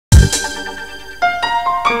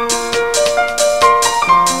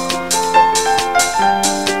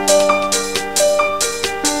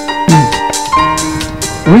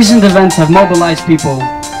Recent events have mobilized people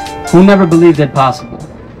who never believed it possible.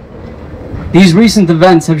 These recent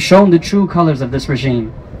events have shown the true colors of this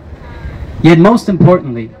regime. Yet most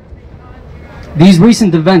importantly, these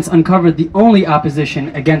recent events uncovered the only opposition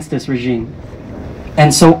against this regime,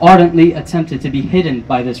 and so ardently attempted to be hidden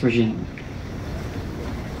by this regime.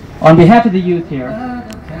 On behalf of the youth here,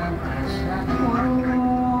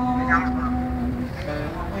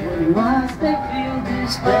 must they feel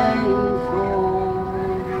this painful?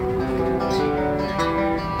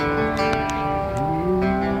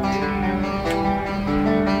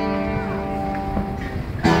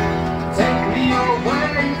 Take me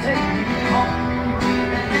away, take me home,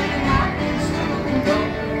 and I can still go.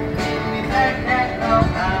 Give me that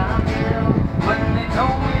love I feel when they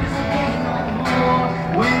told me to say no more.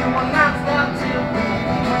 We will not stop till we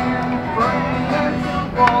end, but we learn to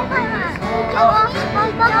walk in this world.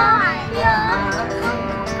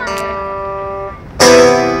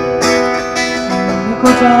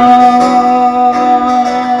 کجا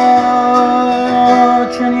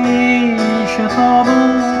چنین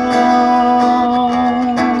شتابم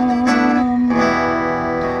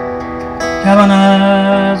توان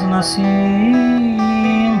از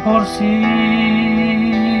نسیم پرسید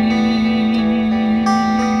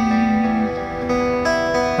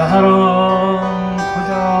بهاران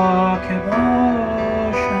کجا که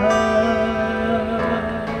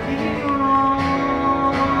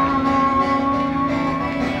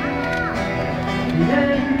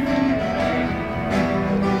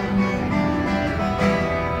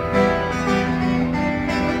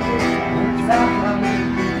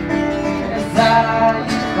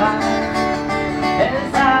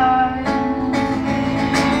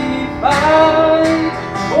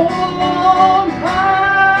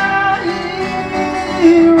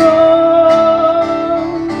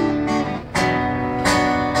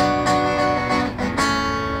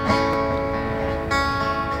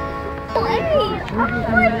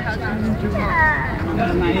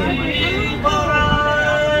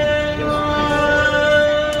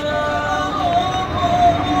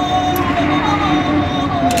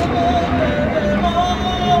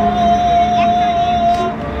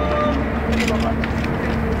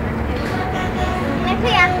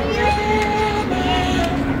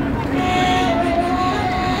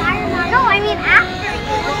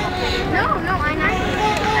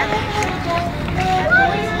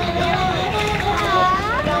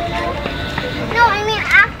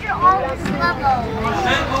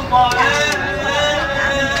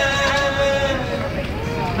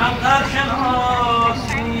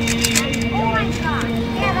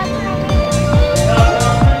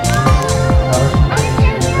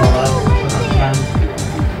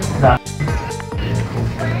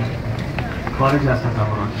خارج از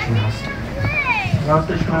تصوراتشون هست.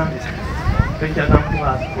 راستش من فکر کردم خوب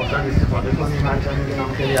از فرصت استفاده کنیم. هرچند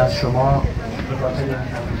می‌دونم خیلی از شما به خاطر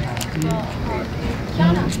این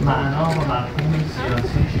معنا و مفهوم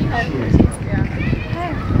سیاسی چیه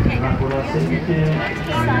و خلاصه اینه که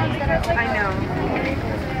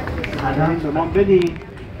عدم به ما بدیم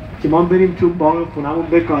که ما بریم تو باغ خونمون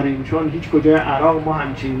بکاریم، چون هیچ کجای عراق ما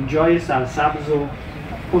همچین جای سرسبز و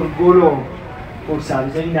پرگل و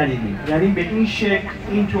پرسبزه‌ای ندیدیم. یعنی به این شکل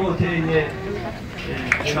این توطئه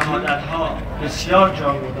شهادت‌ها بسیار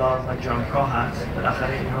جاودار و جانکاه هست.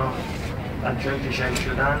 بالاخره اینها از جای که شهید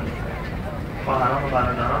شدن خواهران و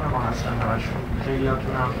برادران ما هستن همشون.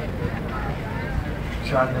 خیلیاتون هم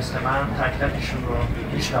شاید مثل من تک تکشون رو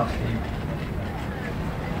میشناختیم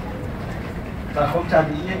و خب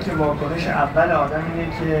طبیعیه که واکنش اول آدم اینه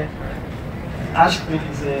که عشق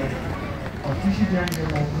بریزه، آتیش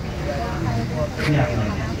جنگمون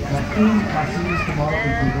بیافکنه و این تصویری است که ما رو به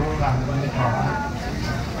گروه رهنمایی خواهد.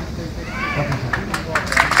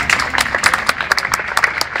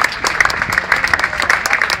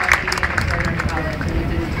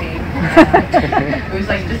 It was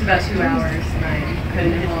like just about 2 hours, and I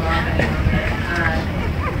couldn't hold off anymore.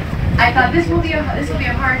 I thought this will be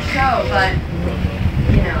a hard show, but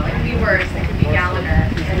you know, it could be worse. It could be Gallagher,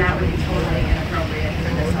 and that would be totally inappropriate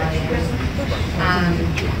for this audience.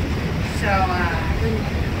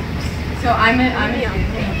 So I'm a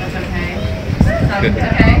student. That's okay. Okay.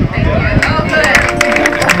 Thank you. Oh, good.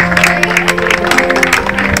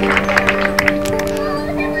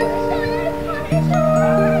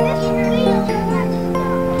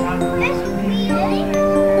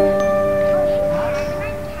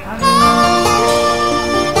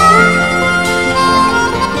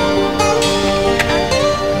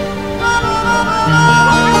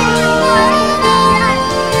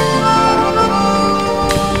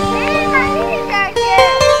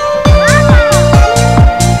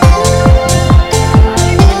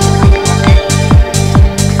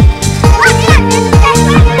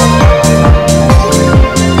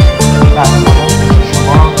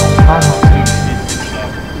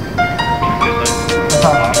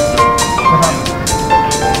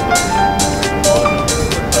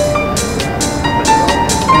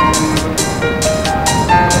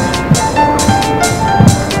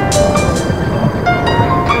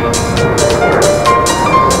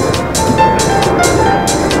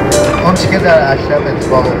 در اشرف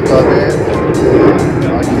اتفاق افتاده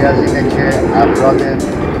حاکی از اینه که افراد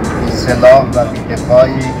بی‌سلاح و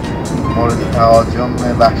بی‌دفاعی مورد تهاجم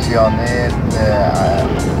وحشیانه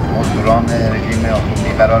مزدوران رژیم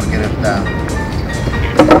حکومتی قرار گرفتن.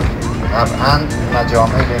 طبعا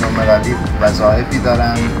مجامع بین‌المللی وظایفی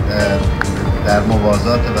دارند در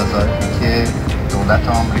موازات وظایفی که دولت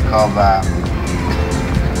آمریکا و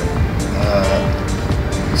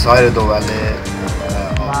سایر دول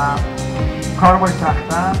کار باید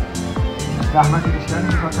سخت‌تر، زحمت بیشتری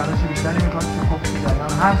میخواد، تلاش بیشتری میخواد که خب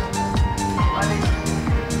جریان هست، ولی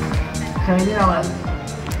خیلی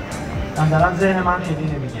هم دارن ذهن من خیلی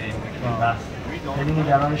نمیگیره این بحث، خیلی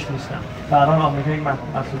نگرانش نیستم. برای آمریکا یک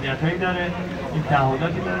مسئولیتایی داره، این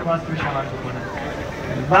تعهداتی داره، باید بهش عمل بکنه.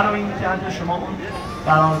 برای این که شما اون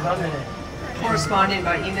قرارداد corresponding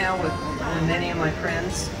by email with many of my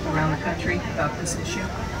friends around the country about this issue.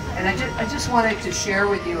 And I just wanted to share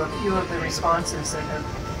with you a few of the responses that have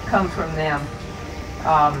come from them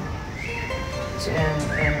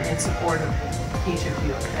and in support of each of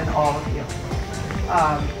you and all of you.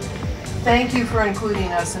 Thank you for including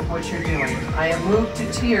us in what you're doing. I am moved to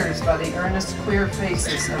tears by the earnest, clear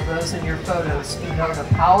faces of those in your photos who know the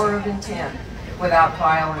power of intent without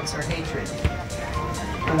violence or hatred.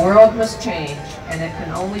 The world must change, and it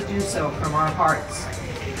can only do so from our hearts.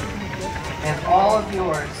 And all of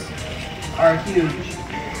yours are huge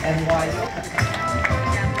and wise.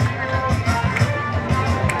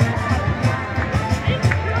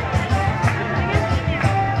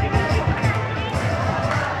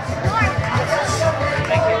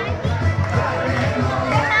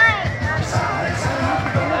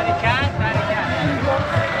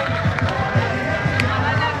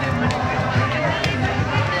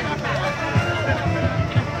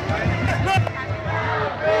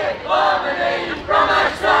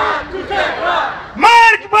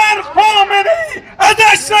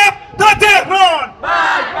 اشرف تا تهران،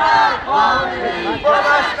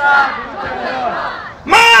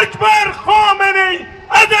 مرگ بر خامنه‌ای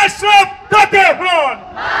از اشرف تا تهران،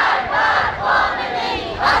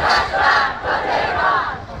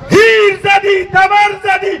 تیر زدی تبر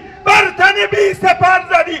زدی بر تن بی سپر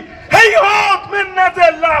زدی، هیهات من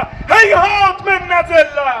نزله هیهات من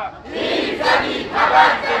نزله. تیر زدی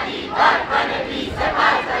تبر زدی بر تن بی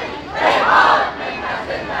سپر زدی، هیهات من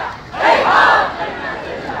نزله هیهات من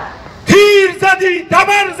نزله. تیر زدی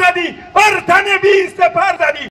تبر زدی بر تن بی سپر زدی.